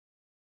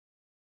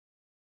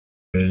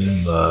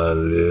in my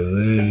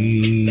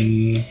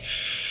lily.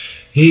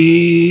 Here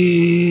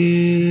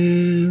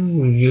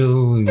we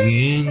go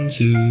again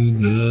to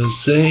the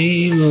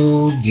same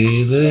old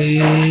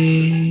delay.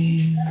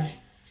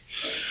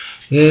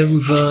 There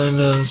we find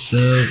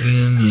ourselves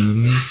in a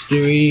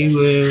mystery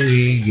where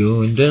we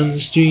going down the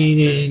street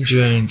and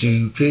trying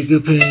to pick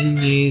up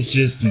pennies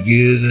just to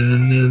get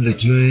another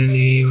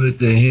 20.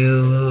 What the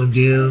hell, oh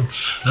deal?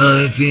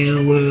 I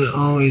feel we're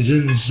always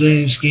in the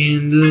same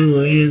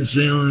scandal and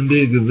selling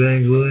bigger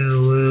back.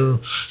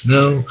 Well,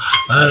 no,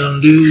 I don't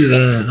do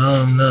that.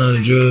 I'm not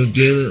a drug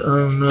dealer,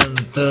 I'm not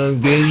a thug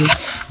dealer,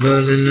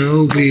 but I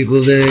know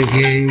people that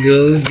can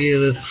go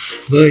get it.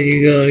 But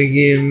you gotta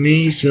give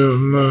me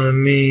something, I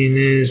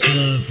mean, it's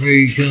not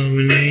free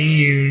company,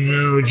 you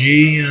know,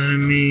 G, I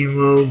mean,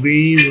 woe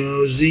be,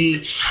 woe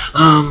Z.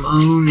 I'm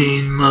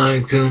owning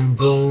my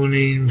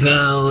component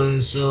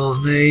palace,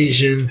 all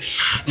nation,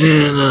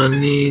 and I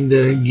need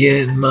to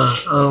get my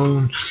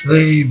own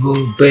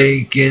label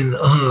baking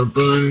up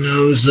a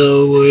nose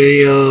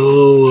away.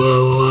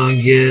 I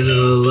get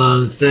a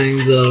lot of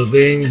things,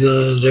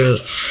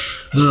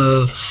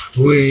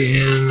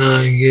 and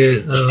I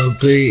get a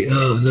plate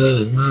of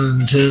the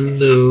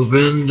Nintendo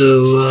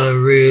Brendo. I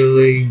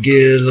really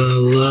get a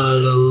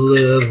lot of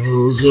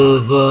levels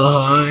of a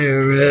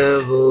higher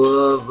level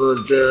of a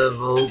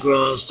devil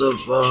cross the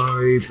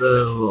fiery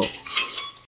bevel.